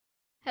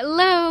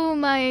Hello,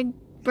 my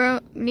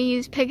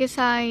bronies,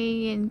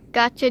 Pegasi, and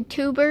Gacha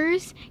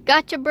tubers.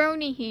 Gacha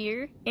Brony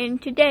here,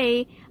 and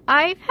today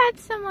I've had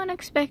some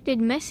unexpected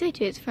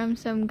messages from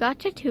some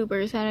Gacha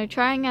tubers that are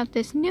trying out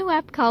this new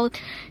app called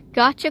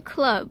Gacha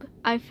Club.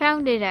 I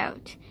found it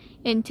out,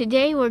 and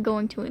today we're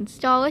going to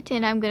install it,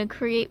 and I'm going to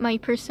create my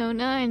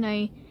persona, and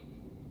I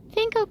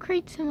think I'll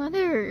create some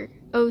other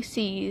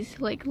OCs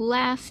like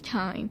last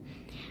time.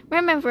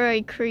 Remember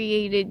I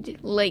created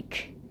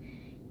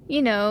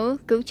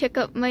go check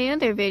out my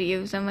other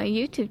videos on my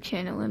YouTube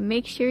channel and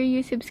make sure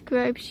you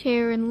subscribe,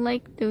 share, and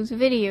like those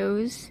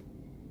videos.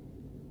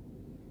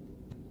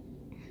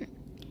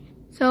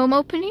 So I'm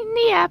opening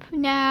the app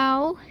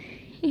now.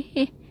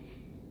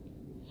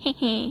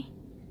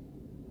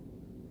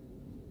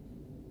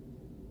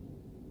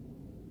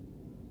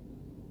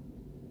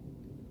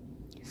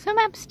 Some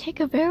apps take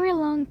a very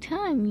long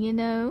time, you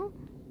know.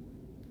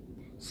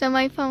 So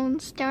my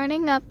phone's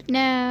starting up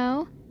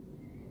now.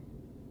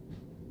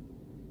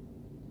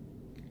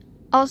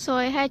 Also,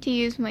 I had to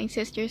use my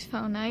sister's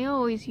phone. I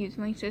always use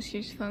my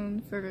sister's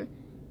phone for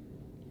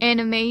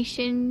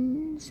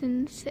animations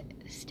and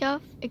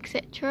stuff,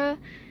 etc.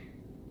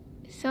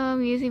 So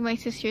I'm using my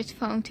sister's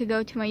phone to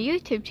go to my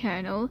YouTube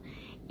channel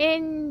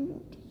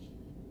and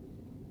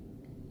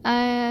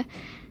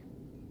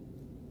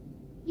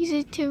use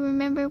it to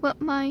remember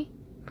what my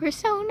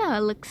persona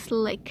looks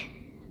like.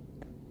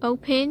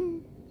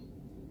 Open.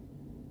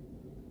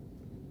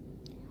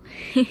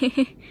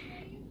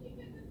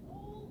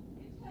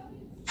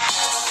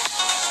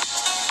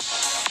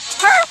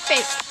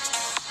 Perfect!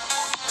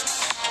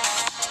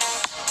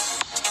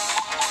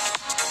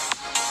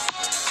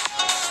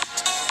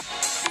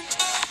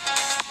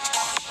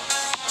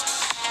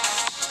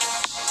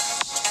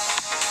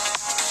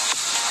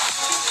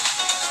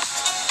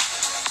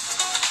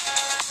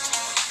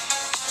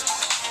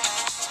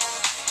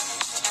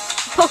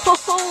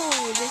 Oh,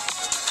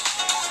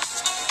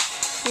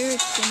 here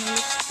it's gonna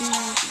look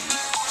easy.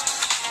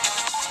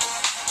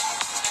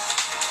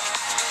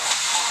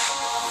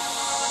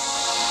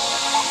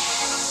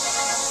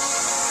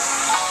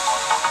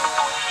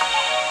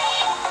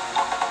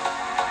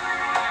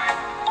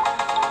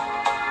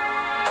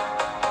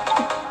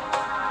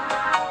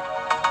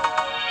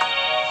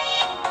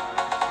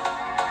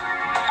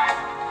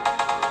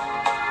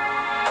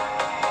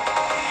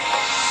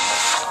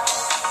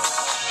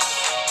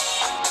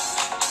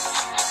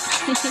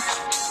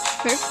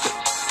 Perfect.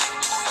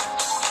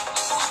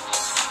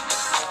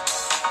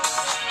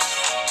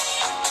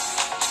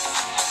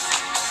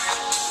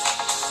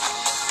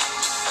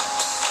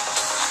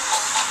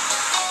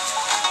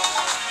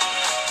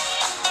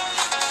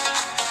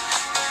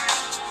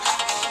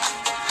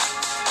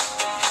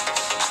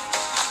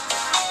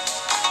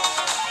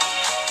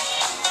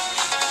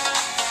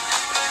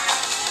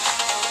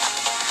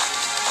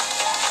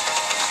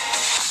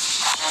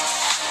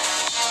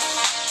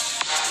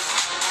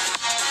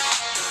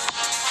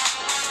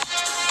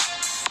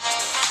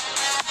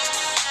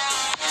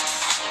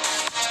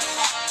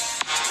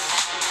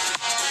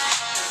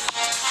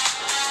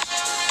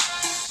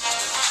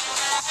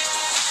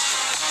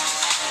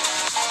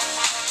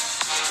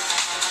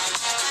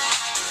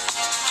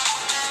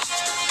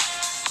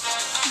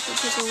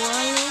 Took a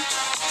while.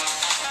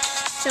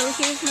 So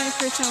here's my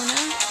persona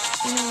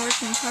in a work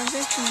in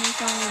progress, and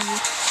there's already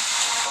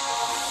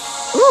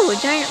a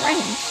giant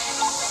wrench.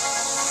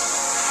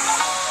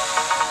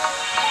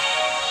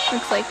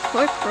 Looks like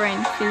Torque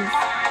Wrench is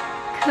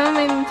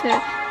coming to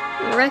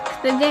wreck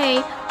the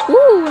day.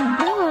 Ooh,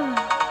 umbrella.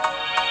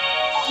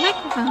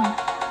 Microphone.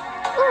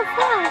 Ooh,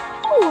 flower.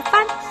 Ooh,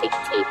 fancy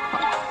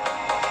teapot.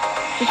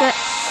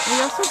 We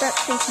also got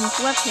Satan's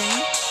weapon.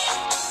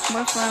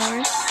 More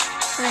flowers.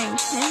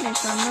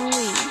 Tennis on the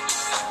Wii.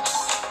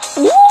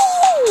 Ooh!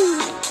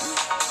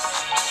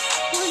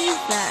 What is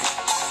that?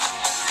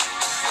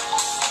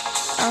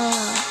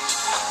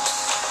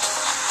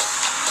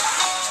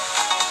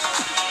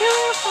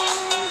 Ooh,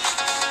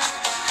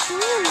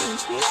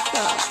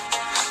 pizza.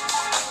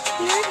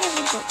 Here I have a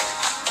book.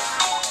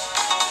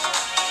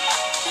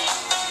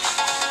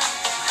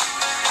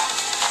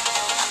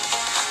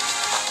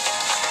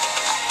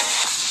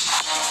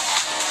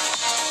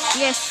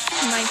 Yes,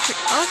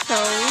 also,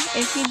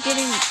 if you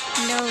didn't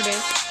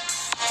notice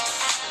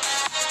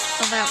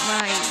about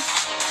my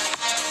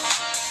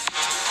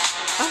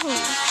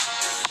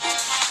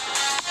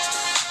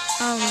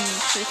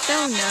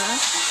persona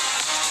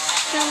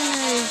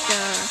is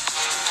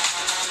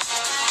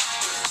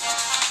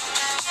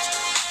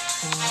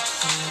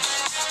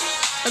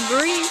a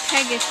green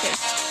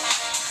Pegasus,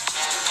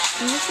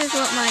 and this is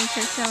what my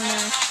persona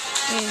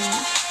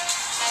is.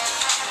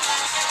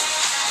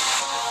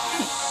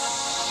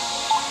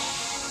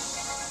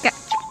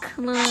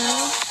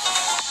 Club.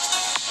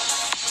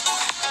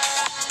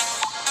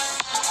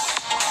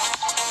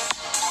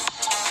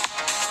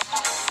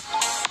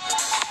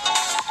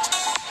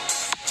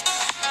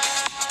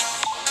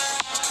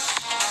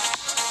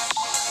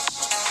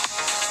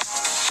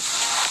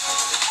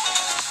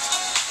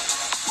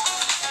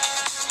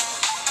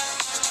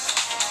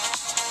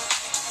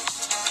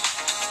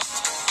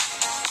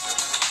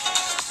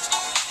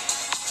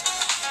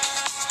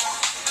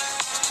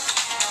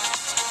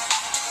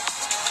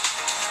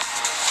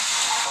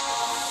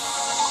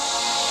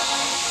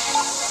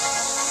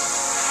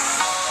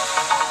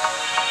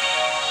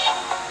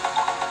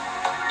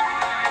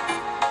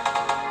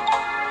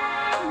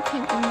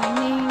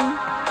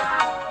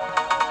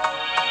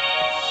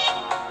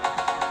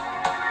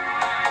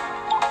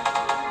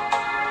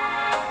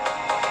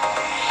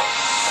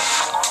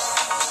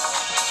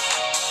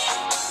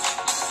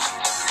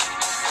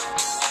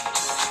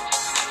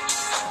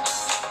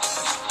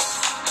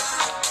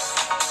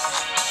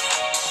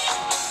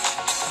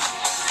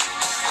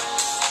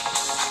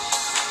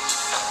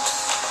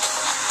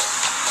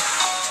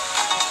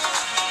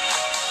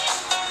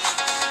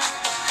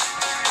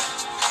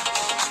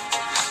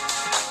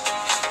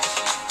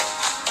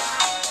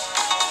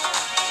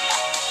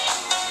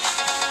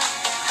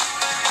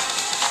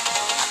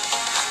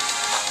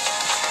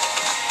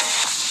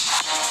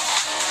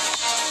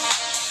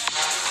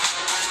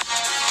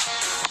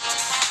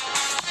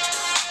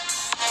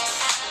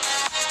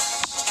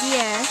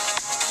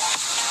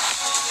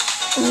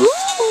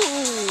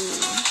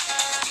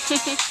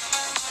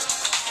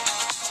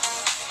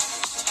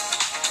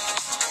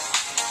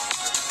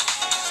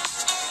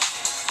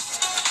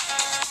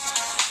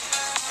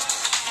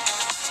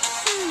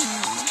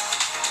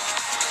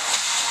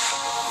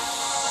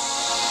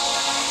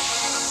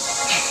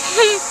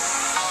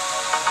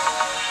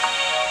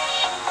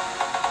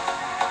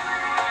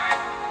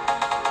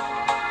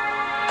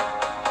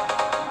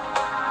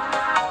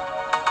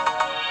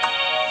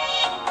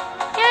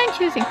 I'm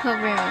choosing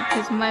Club Rainbow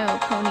because My Little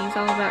Pony's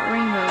all about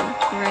rainbow,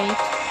 right?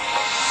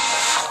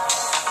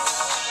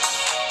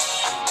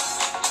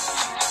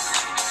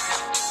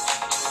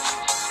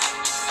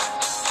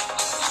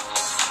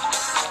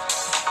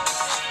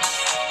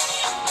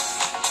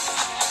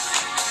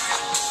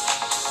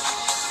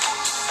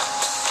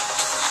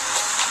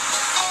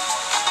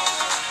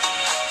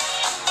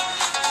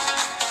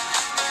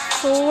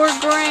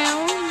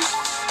 Foreground.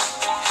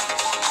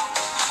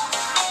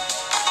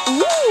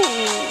 Ooh.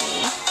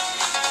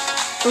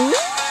 Ooh. Ooh.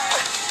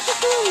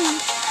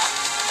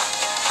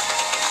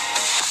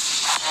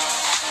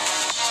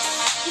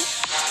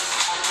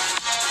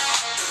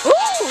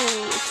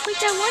 It's like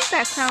that one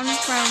background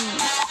from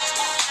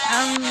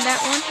that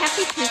one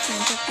Happy Tree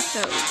Friends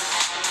episode.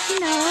 You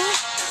know.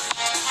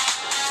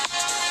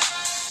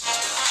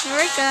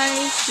 Alright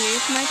guys,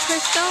 here's my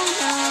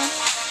persona.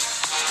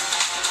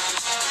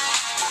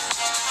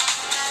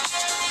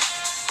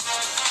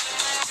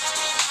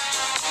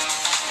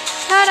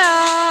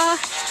 Ta-da!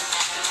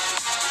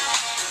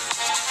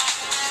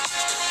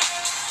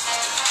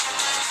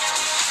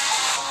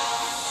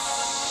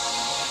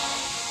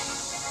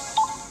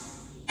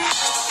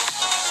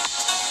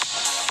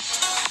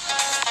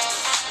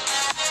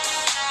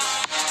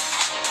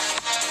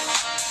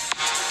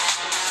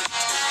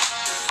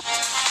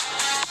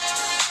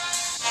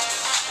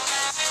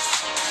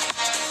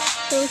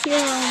 So here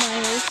are all my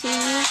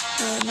OCs,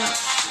 well not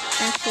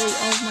actually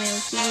all of my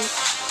OCs,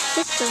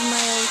 6 of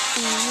my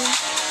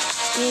OCs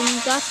in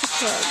Gacha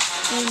Club,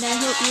 and I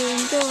hope you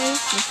enjoy.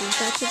 This is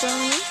Gacha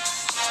Brony.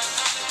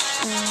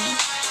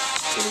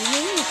 Good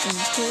evening,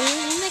 until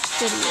the next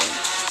video.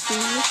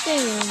 See you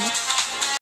soon.